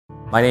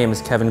My name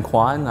is Kevin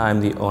Kwan. I'm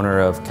the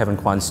owner of Kevin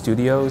Kwan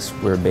Studios.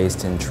 We're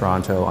based in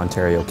Toronto,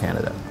 Ontario,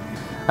 Canada.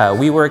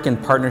 We work in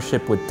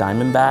partnership with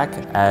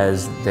Diamondback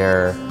as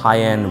their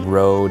high-end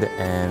road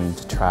and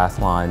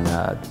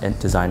triathlon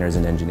designers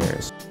and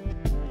engineers.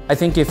 I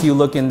think if you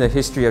look in the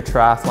history of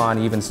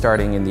triathlon, even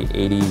starting in the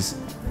 80s,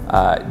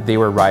 they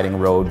were riding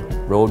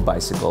road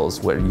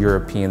bicycles,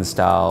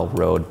 European-style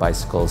road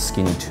bicycles,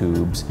 skinny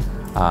tubes,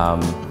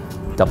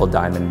 double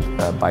diamond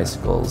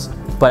bicycles.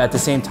 But at the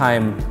same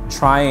time,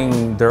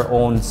 trying their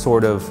own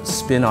sort of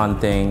spin on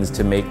things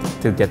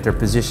to get their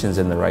positions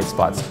in the right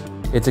spots.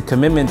 It's a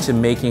commitment to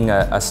making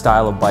a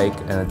style of bike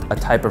and a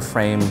type of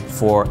frame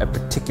for a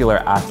particular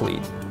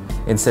athlete,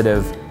 instead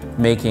of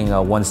making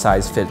a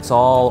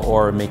one-size-fits-all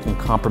or making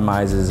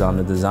compromises on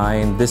the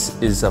design. This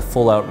is a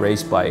full-out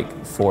race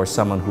bike for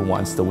someone who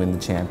wants to win the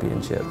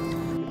championship.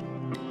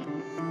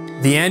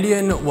 The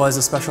Andean was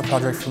a special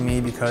project for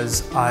me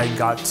because I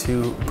got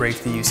to break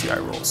the UCI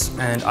rules.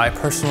 And I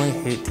personally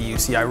hate the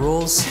UCI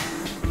rules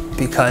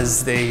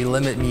because they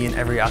limit me in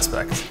every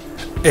aspect.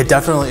 It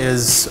definitely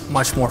is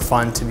much more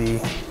fun to be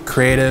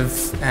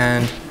creative,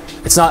 and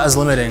it's not as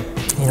limiting.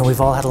 You know, we've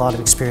all had a lot of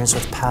experience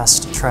with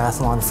past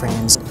triathlon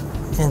frames.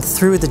 And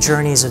through the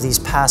journeys of these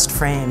past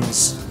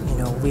frames, you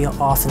know, we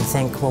often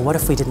think, well, what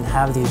if we didn't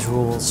have these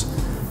rules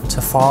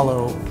to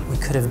follow? We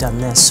could have done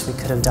this, we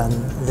could have done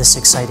this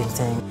exciting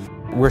thing.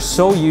 We're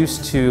so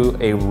used to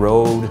a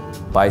road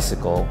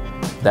bicycle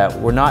that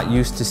we're not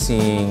used to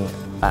seeing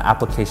an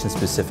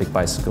application-specific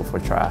bicycle for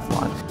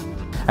triathlon.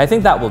 I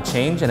think that will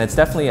change, and it's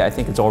definitely, I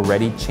think it's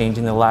already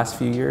changing in the last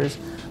few years,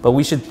 but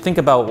we should think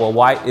about, well,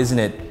 why isn't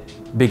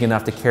it big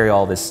enough to carry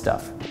all this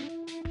stuff?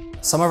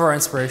 Some of our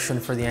inspiration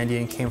for the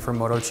Andean came from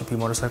MotoGP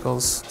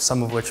motorcycles,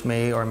 some of which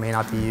may or may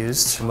not be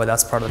used, but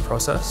that's part of the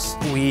process.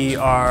 We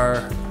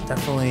are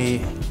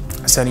definitely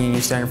setting a new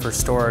standard for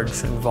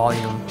storage and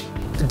volume.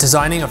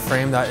 Designing a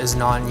frame that is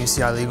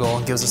non-UCI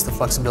legal gives us the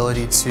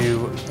flexibility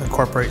to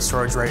incorporate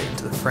storage right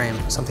into the frame,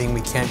 something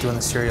we can't do in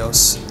the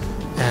Serios,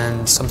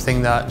 and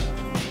something that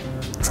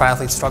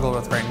triathletes struggle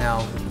with right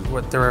now.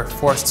 What they're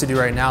forced to do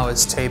right now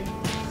is tape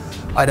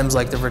items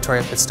like the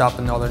Victoria Pit Stop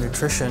and all their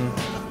nutrition,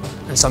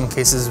 in some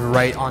cases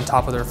right on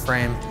top of their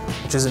frame,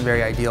 which isn't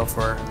very ideal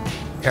for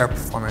air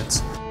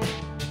performance.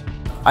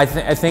 I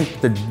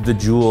think the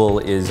jewel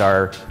is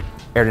our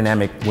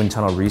aerodynamic wind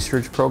tunnel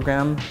research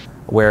program,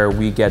 where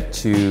we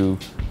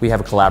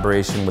have a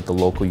collaboration with the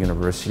local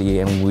university,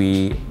 and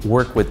we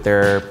work with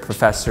their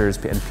professors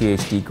and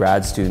PhD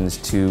grad students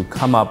to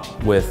come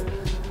up with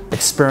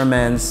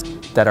experiments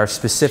that are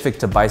specific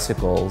to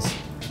bicycles,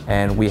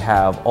 and we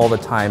have all the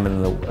time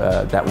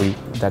that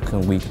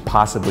we could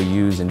possibly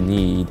use and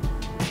need.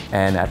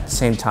 And at the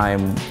same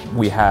time,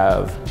 we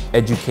have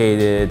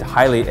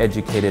highly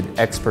educated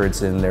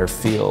experts in their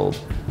field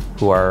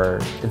who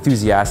are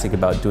enthusiastic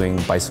about doing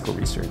bicycle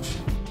research.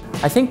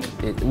 I think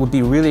it would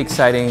be really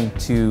exciting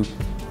to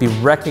be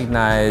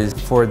recognized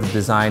for the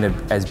design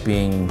as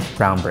being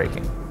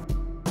groundbreaking.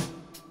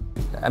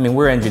 I mean,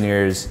 we're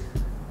engineers.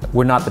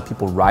 We're not the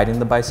people riding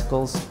the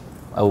bicycles.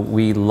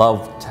 We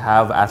love to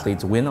have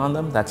athletes win on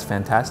them. That's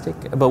fantastic.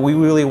 But we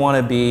really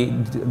want to be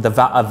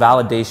a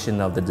validation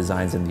of the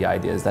designs and the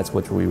ideas. That's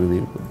what would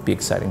really be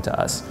exciting to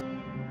us.